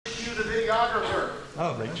videographer.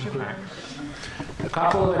 Oh, Rachel. A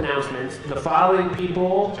couple of announcements. The following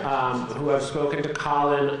people who have spoken to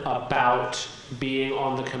Colin about being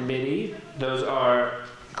on the committee, those are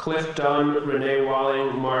Cliff Dunn, Renee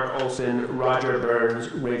Walling, Mark Olson, Roger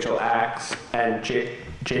Burns, Rachel Axe, and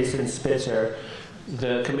Jason Spitzer.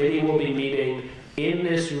 The committee will be meeting in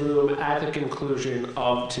this room at the conclusion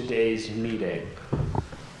of today's meeting.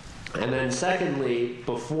 And then secondly,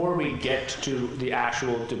 before we get to the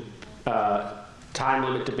actual time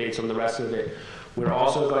limit debates on the rest of it, we're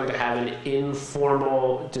also going to have an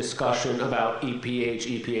informal discussion about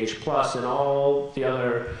EPH Plus, and all the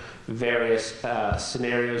other various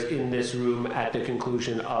scenarios in this room at the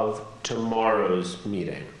conclusion of tomorrow's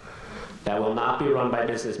meeting. That will not be run by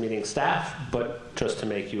business meeting staff, but just to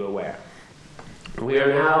make you aware. We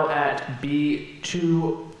are now at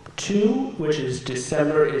B2.2, which is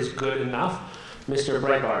December is good enough. Mr.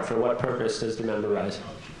 Breitbart, for what purpose does the member rise?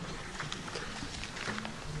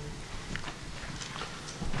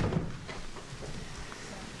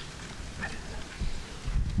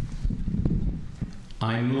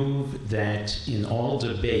 I move that in all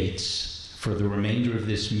debates for the remainder of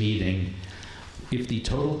this meeting, if the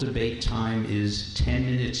total debate time is 10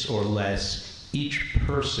 minutes or less, each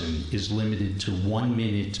person is limited to 1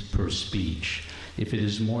 minute per speech. If it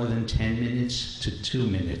is more than 10 minutes, to 2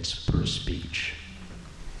 minutes per speech.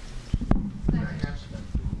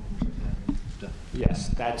 Yes,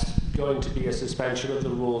 that's going to be a suspension of the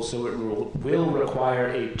rules, so it will require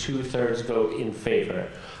a 2/3 vote in favor.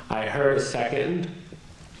 I heard a second.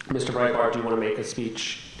 Mr. Breitbart, do you want to make a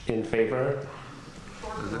speech in favor?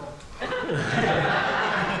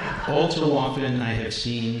 All too often, I have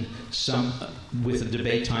seen some, with a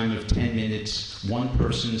debate time of 10 minutes, one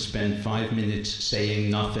person spend 5 minutes saying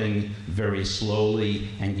nothing very slowly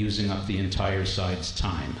and using up the entire side's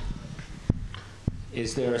time.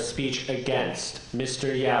 Is there a speech against?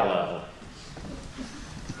 Mr. Yallow.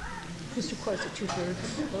 This requires a 2/3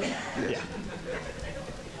 vote? Yeah.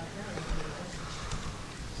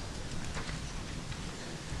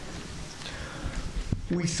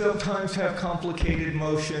 We sometimes have complicated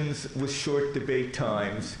motions with short debate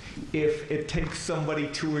times. If it takes somebody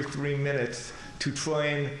 2 or 3 minutes to try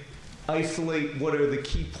and isolate what are the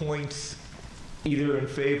key points, either in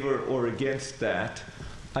favor or against that,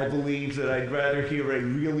 I believe that I'd rather hear a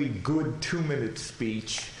really good 2-minute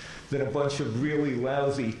speech than a bunch of really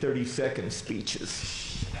lousy 30-second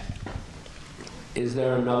speeches. Is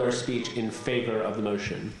there another speech in favor of the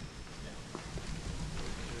motion?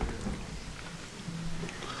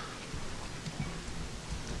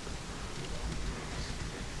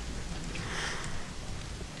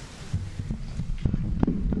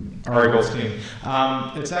 Ari Goldstein.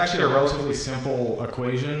 It's actually a relatively simple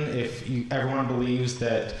equation. If everyone believes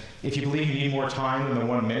that if you believe you need more time than the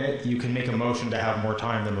 1 minute, you can make a motion to have more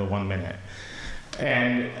time than the 1 minute.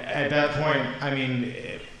 And at that point, I mean,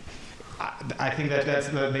 I think that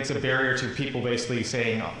makes a barrier to people basically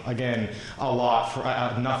saying, again, a lot for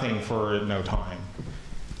nothing for no time.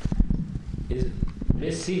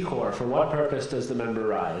 Ms. Secor, for what purpose does the member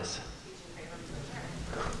rise?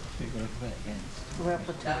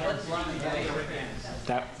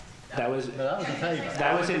 That was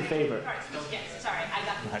in favor. Sorry, I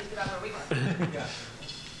got confused about where we were.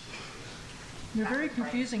 You're very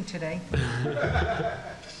confusing today.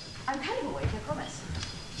 I'm kind of awake, I promise.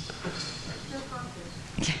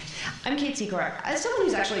 I'm Kate Secor. As someone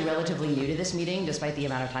who's actually relatively new to this meeting, despite the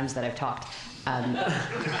amount of times that I've talked,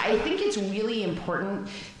 I think it's really important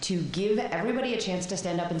to give everybody a chance to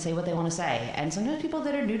stand up and say what they want to say. And sometimes people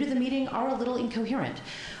that are new to the meeting are a little incoherent.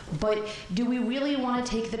 But do we really want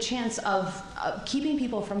to take the chance of keeping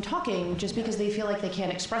people from talking just because they feel like they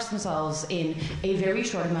can't express themselves in a very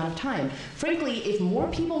short amount of time? Frankly, if more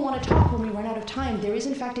people want to talk when we run out of time, there is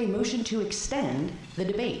in fact a motion to extend the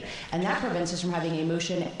debate. And that prevents us from having a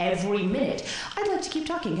motion every minute. I'd like to keep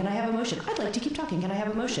talking. Can I have a motion? I'd like to keep talking. Can I have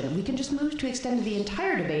a motion? We can just move to extend the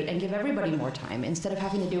entire debate and give everybody more time instead of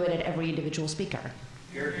having to do it at every individual speaker.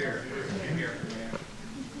 Here, here. Here.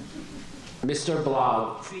 Mr.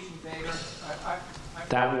 Blogg,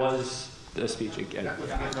 that was a speech again.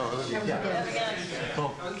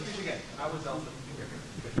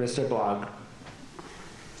 Mr. Blogg.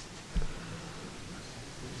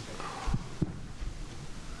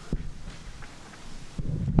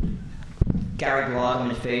 Gary Blogg, I'm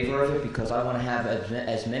in favor of it because I want to have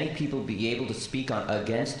as many people be able to speak on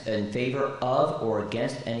in favor of or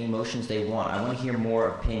against any motions they want. I want to hear more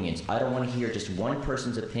opinions. I don't want to hear just one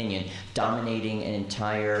person's opinion dominating an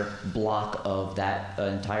entire block of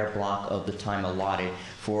the time allotted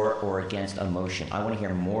for or against a motion. I want to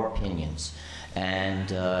hear more opinions. And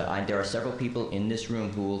there are several people in this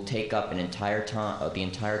room who will take up the entire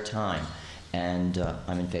time, and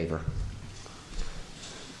I'm in favor.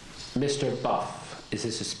 Mr. Buff, is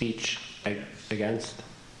this a speech against?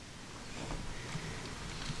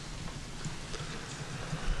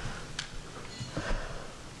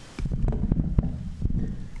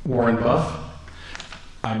 Warren Buff,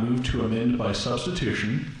 I move to amend by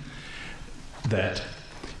substitution that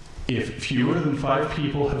if fewer than 5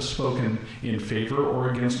 people have spoken in favor or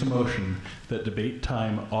against a motion, that debate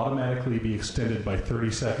time automatically be extended by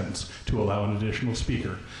 30 seconds to allow an additional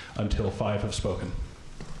speaker until 5 have spoken.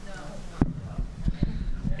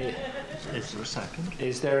 Is there a second?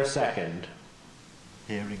 Is there a second?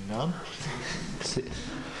 Hearing none.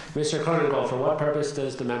 Mr. Kronengold, for what purpose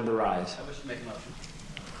does the member rise? I wish to make a motion.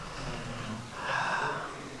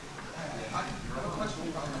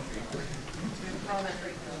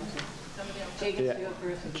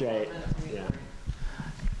 Jay, yeah.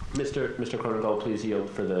 Mr. Kronengold, please yield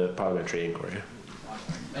for the parliamentary inquiry.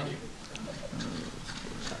 Thank you.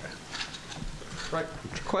 Right.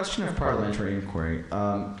 Question of parliamentary inquiry.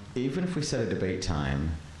 Even if we set a debate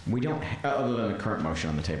time, we don't, other than the current motion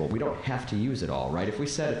on the table, we don't have to use it all, right? If we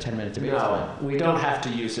set a 10-minute debate time. No, we don't have to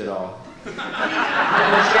use it all. The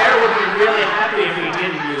chair would be really happy if we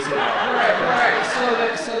didn't use it all. Right.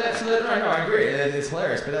 So that, no, I agree. It's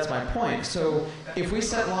hilarious, but that's my point. So if we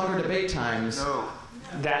set longer debate times. No.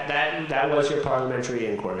 That was your parliamentary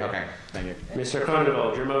inquiry. Okay, thank you. Mr.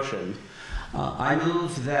 Kronengold, your motion. I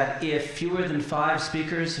move that if fewer than 5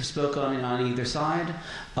 speakers have spoken on either side,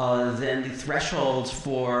 then the threshold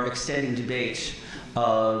for extending debate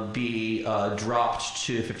be dropped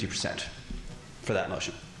to 50% for that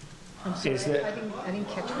motion. I'm sorry, I didn't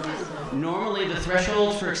catch what you said. Normally, the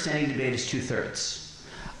threshold for extending debate is 2/3.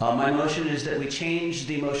 My motion is that we change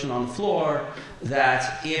the motion on the floor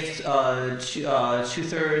that if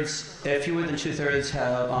if fewer than 2/3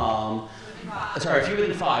 have, fewer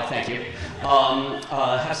than 5, thank you,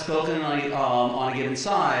 have spoken on a given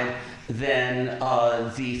side, then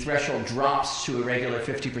the threshold drops to a regular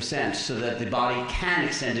 50% so that the body can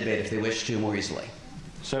extend debate if they wish to more easily.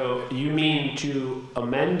 So you mean to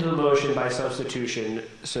amend the motion by substitution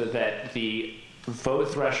so that the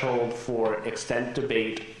vote threshold for extend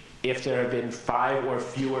debate, if there have been 5 or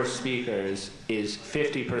fewer speakers, is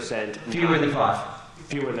 50%. Fewer than 5.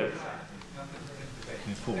 Fewer than.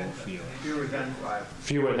 Fewer than 5.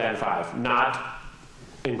 Fewer than 5, not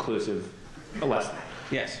inclusive. Less than.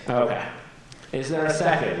 Yes. Okay. Is there a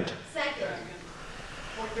second? Second.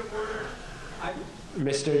 Point of order.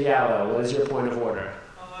 Mr. Yallo, what is your point of order?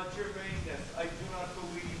 Germaineness. I do not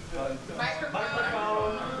believe the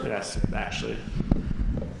microphone. Yes, actually.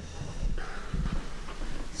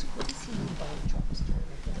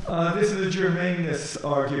 This is a germaneness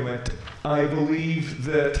argument. I believe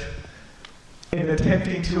that in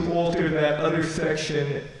attempting to alter that other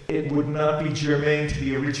section, it would not be germane to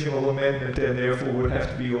the original amendment and therefore would have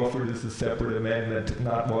to be offered as a separate amendment,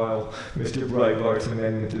 not while Mr. Breibart's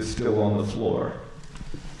amendment is still on the floor.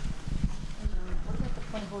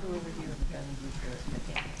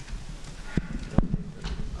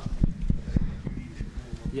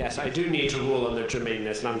 Yes, I do need to rule on the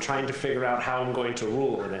germaneness, and I'm trying to figure out how I'm going to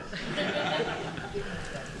rule on it.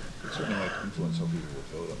 It's certainly might influence how people will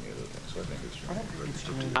vote on the other things, so I think it's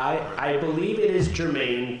germane. I believe it is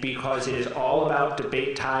germane because it is all about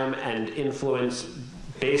debate time and influence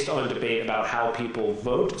based on debate about how people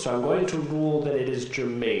vote. So I'm going to rule that it is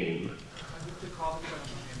germane.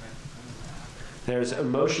 There's a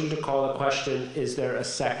motion to call a question. Is there a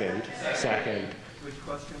second? Second. Which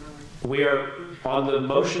question are we? We are on the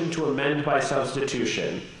motion to amend by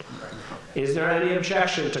substitution. Is there any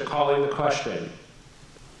objection to calling the question?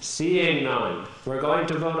 Seeing none, we're going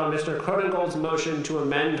to vote on Mr. Kronengold's motion to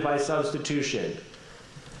amend by substitution.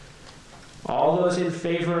 All those in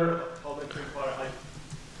favor?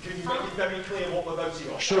 Can you make it very clear what we're voting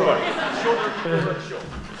on? Sure. Sure.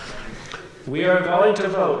 We are going to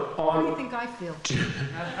vote How do you on think I feel?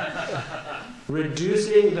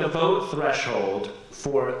 reducing the vote threshold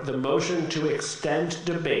for the motion to extend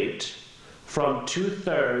debate from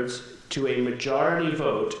 2/3 to a majority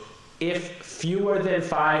vote if fewer than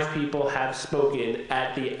 5 people have spoken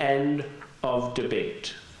at the end of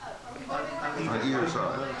debate. On either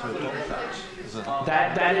side.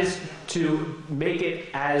 That is to make it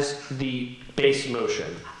as the base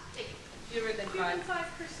motion. Fewer than 5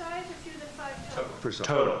 per side or fewer than 5 total? Per side.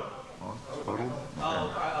 Total. Total?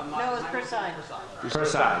 No, it's per side. Per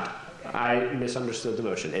side. I misunderstood the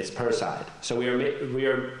motion. It's per side. So we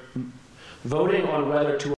are voting on whether to